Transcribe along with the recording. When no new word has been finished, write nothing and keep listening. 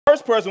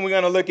First person we're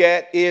going to look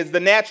at is the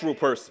natural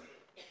person.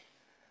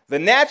 The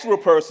natural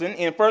person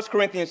in 1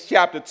 Corinthians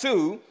chapter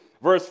 2,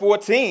 verse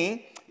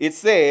 14, it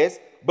says,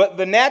 but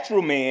the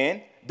natural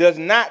man does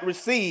not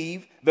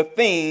receive the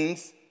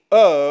things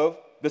of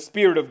the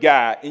Spirit of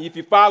God. And if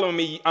you follow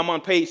me, I'm on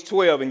page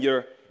 12 in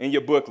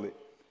your booklet.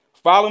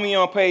 Follow me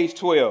on page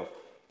 12.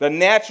 The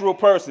natural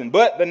person.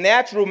 But the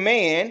natural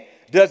man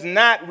does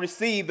not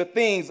receive the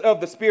things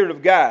of the Spirit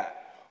of God,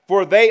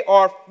 for they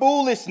are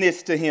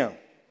foolishness to him.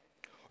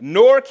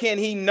 Nor can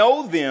he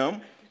know them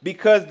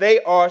because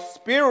they are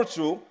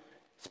spiritually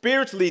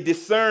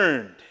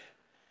discerned.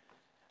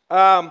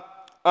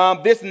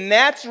 This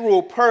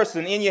natural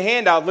person in your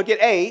handout, look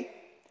at A.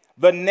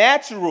 The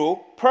natural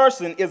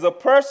person is a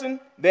person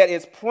that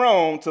is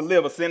prone to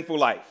live a sinful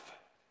life.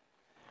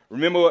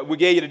 Remember, we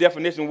gave you the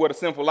definition of what a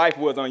sinful life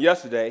was on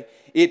yesterday.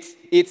 It's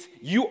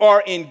you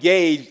are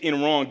engaged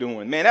in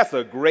wrongdoing. Man, that's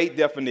a great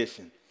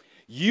definition.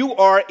 You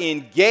are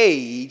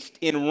engaged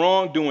in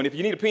wrongdoing. If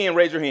you need a pen,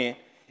 raise your hand.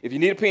 If you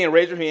need a pen,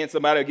 raise your hand.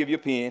 Somebody will give you a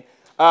pen.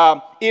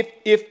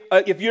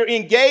 If you're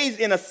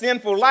engaged in a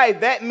sinful life,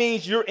 that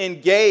means you're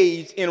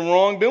engaged in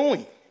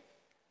wrongdoing.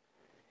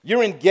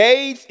 You're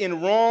engaged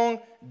in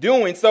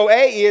wrongdoing. So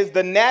A is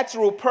the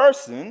natural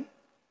person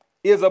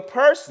is a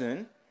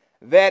person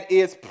that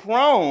is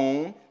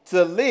prone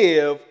to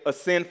live a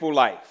sinful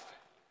life.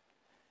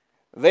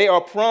 They are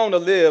prone to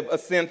live a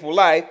sinful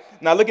life.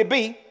 Now look at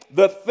B.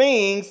 The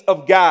things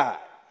of God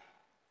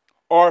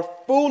are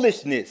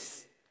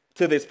foolishness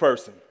to this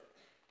person.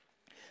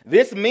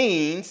 This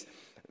means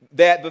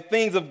that the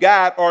things of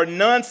God are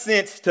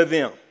nonsense to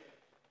them.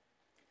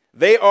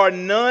 They are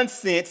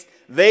nonsense.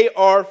 They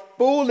are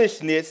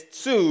foolishness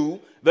to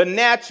the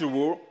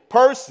natural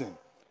person.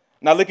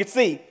 Now look at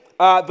C.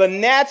 The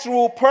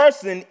natural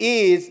person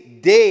is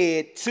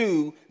dead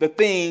to the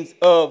things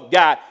of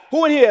God.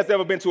 Who in here has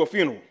ever been to a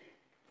funeral?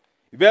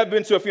 You've ever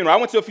been to a funeral? I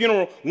went to a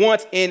funeral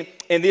once, and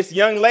this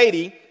young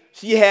lady,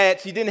 she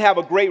didn't have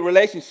a great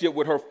relationship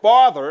with her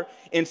father,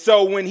 and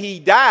so when he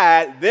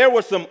died, there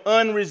were some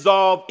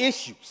unresolved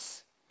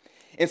issues.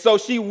 And so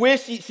she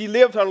wished she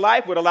lived her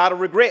life with a lot of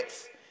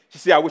regrets. She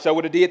said, I wish I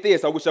would have did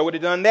this. I wish I would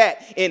have done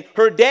that. And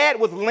her dad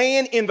was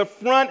laying in the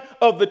front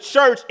of the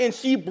church, and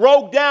she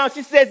broke down.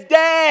 She says,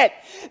 Dad,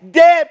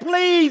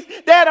 please.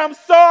 Dad, I'm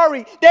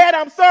sorry. Dad,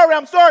 I'm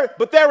sorry.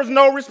 But there was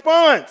no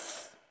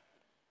response.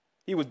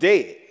 He was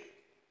dead.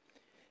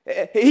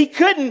 He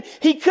couldn't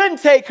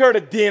take her to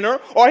dinner,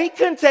 or he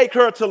couldn't take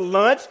her to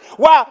lunch.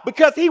 Why?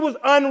 Because he was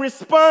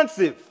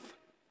unresponsive.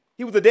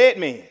 He was a dead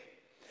man.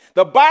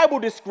 The Bible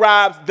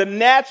describes the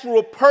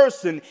natural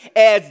person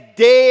as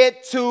dead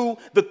to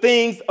the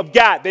things of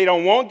God. They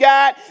don't want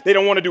God. They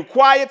don't want to do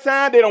quiet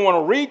time. They don't want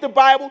to read the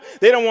Bible.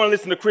 They don't want to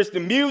listen to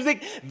Christian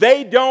music.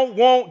 They don't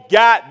want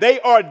God. They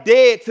are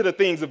dead to the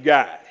things of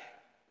God.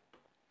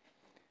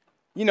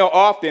 You know,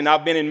 often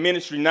I've been in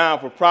ministry now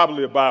for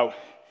probably about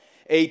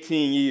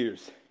 18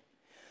 years.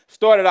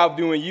 Started out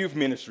doing youth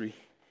ministry.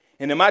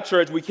 And in my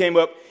church, we came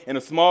up in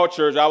a small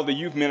church. I was the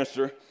youth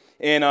minister.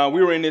 And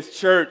we were in this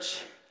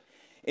church.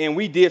 And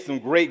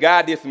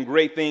God did some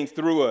great things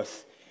through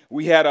us.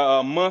 We had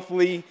a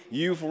monthly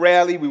youth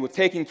rally. We were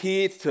taking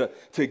kids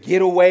to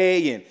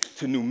Getaway and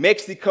to New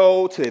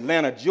Mexico, to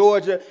Atlanta,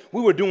 Georgia.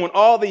 We were doing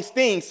all these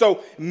things.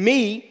 So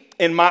me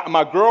and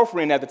my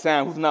girlfriend at the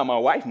time, who's not my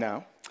wife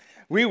now,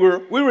 we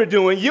were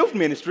doing youth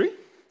ministry.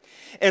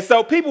 And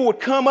so people would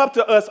come up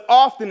to us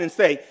often and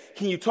say,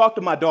 can you talk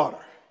to my daughter?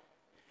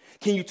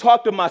 Can you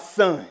talk to my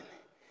son?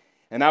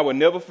 And I would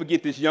never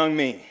forget this young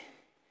man.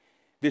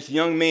 This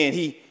young man,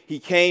 he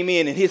came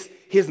in, and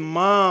his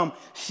mom,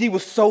 she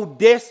was so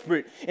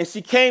desperate. And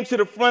she came to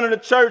the front of the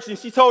church, and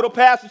she told the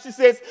pastor, she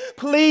says,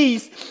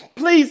 please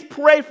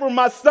pray for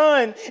my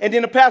son. And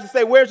then the pastor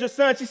said, where's your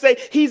son? She said,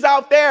 he's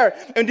out there.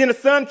 And then the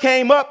son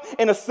came up,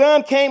 and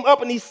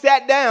he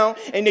sat down,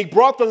 and they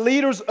brought the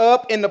leaders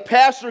up, and the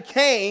pastor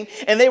came,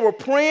 and they were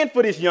praying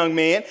for this young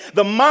man.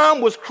 The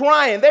mom was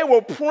crying. They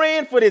were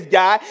praying for this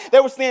guy. They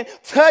were saying,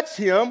 touch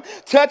him,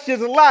 touch his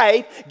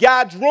life.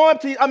 God, draw him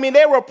to you. I mean,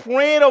 they were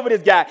praying over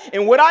this guy.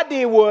 And what I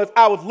did was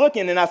I was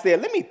looking, and I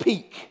said, let me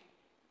peek.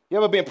 You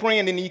ever been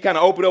praying and you kind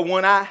of open up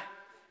one eye?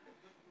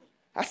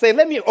 I said,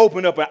 let me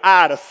open up an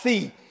eye to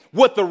see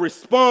what the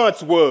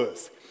response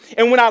was.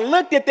 And when I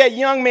looked at that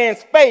young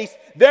man's face,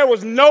 there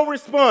was no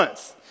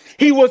response.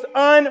 He was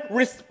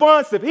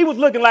unresponsive. He was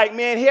looking like,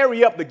 man,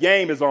 hurry up, the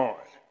game is on.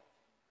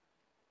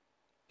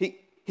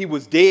 He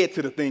was dead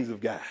to the things of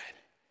God.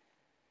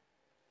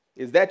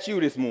 Is that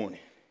you this morning?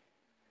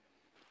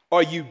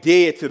 Are you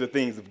dead to the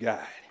things of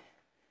God?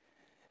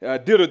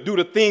 Do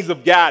the things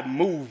of God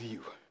move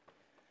you?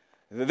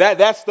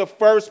 That's the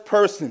first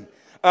person.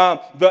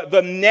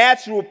 The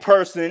natural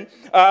person,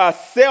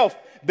 self,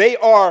 they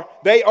are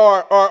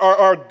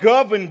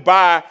governed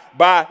by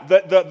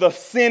the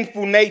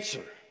sinful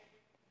nature.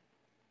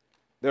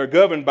 They're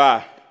governed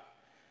by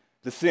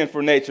the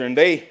sinful nature, and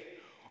they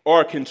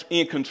are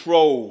in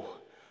control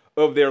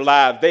of their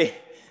lives.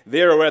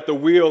 They are at the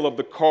wheel of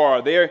the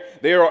car. They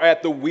are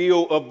at the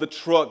wheel of the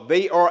truck.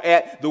 They are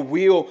at the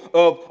wheel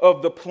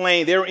of the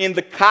plane. They're in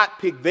the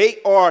cockpit.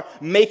 They are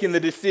making the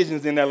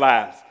decisions in their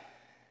lives.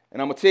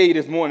 And I'm going to tell you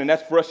this morning,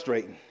 that's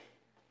frustrating.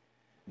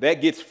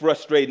 That gets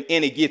frustrating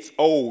and it gets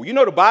old. You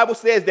know, the Bible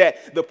says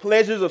that the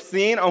pleasures of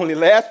sin only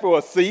last for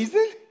a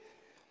season.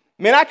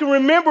 Man, I can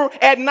remember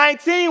at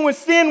 19 when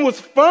sin was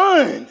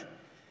fun.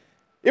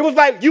 It was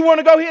like, you want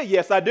to go here?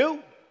 Yes, I do.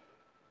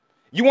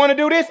 You want to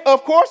do this?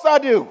 Of course I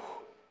do.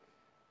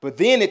 But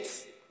then it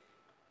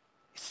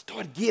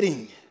started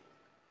getting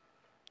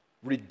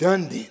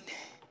redundant.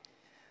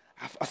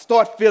 I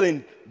start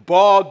feeling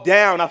bogged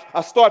down.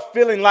 I start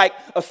feeling like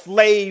a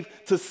slave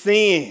to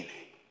sin.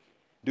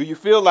 Do you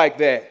feel like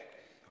that?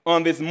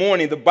 On this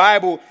morning, the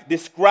Bible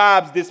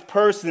describes this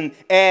person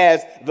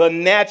as the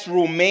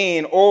natural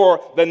man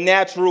or the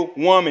natural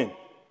woman.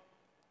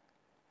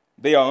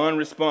 They are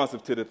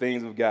unresponsive to the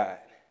things of God.